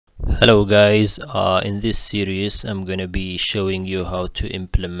Hello guys, in this series I'm gonna be showing you how to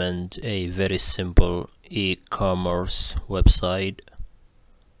implement a very simple e-commerce website,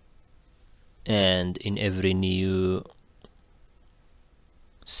 and in every new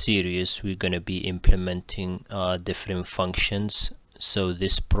series we're gonna be implementing different functions. So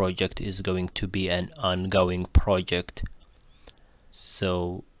this project is going to be an ongoing project.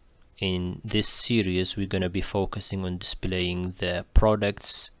 So in this series we're gonna be focusing on displaying the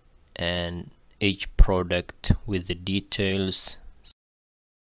products and each product with the details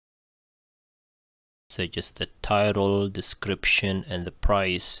such as the title, description, and the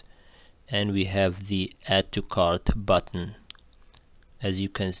price. And we have the add to cart button. As you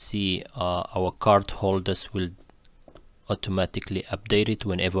can see, our cart holders will automatically update it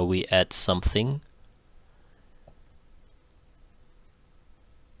whenever we add something.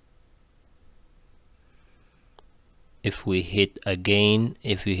 If we hit again,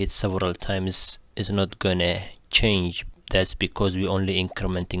 if we hit several times, it's not gonna change. That's because we're only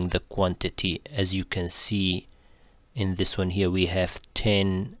incrementing the quantity. As you can see in this one here, we have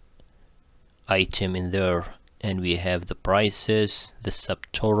 10 items in there, and we have the prices, the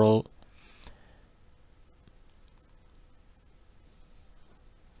subtotal,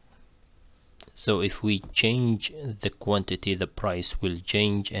 so if we change the quantity, the price will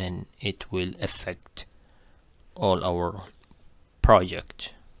change and it will affect all our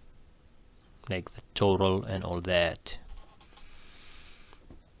project, like the total and all that.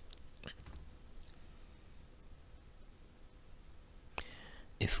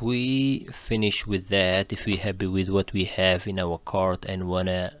 If we finish with that, if we're happy with what we have in our cart and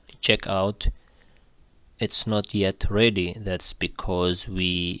wanna check out, it's not yet ready. That's because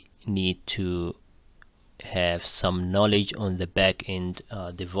we need to have some knowledge on the back-end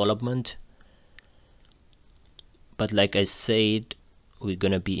development. But like I said, we're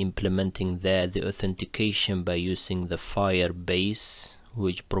gonna be implementing the authentication by using the Firebase,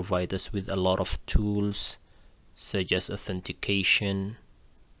 which provide us with a lot of tools such as authentication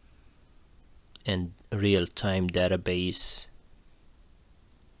and real-time database.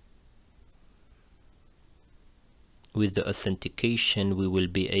 With the authentication, we will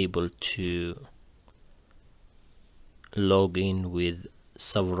be able to log in with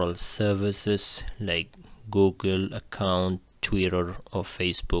several services like Google account, Twitter or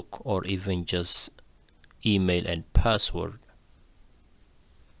Facebook, or even just email and password.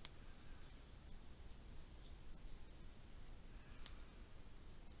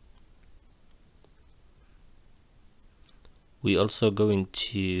 We're also going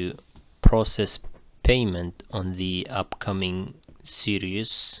to process payment on the upcoming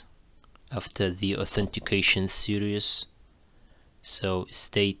series after the authentication series, so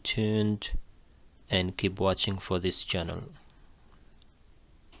stay tuned and keep watching for this channel.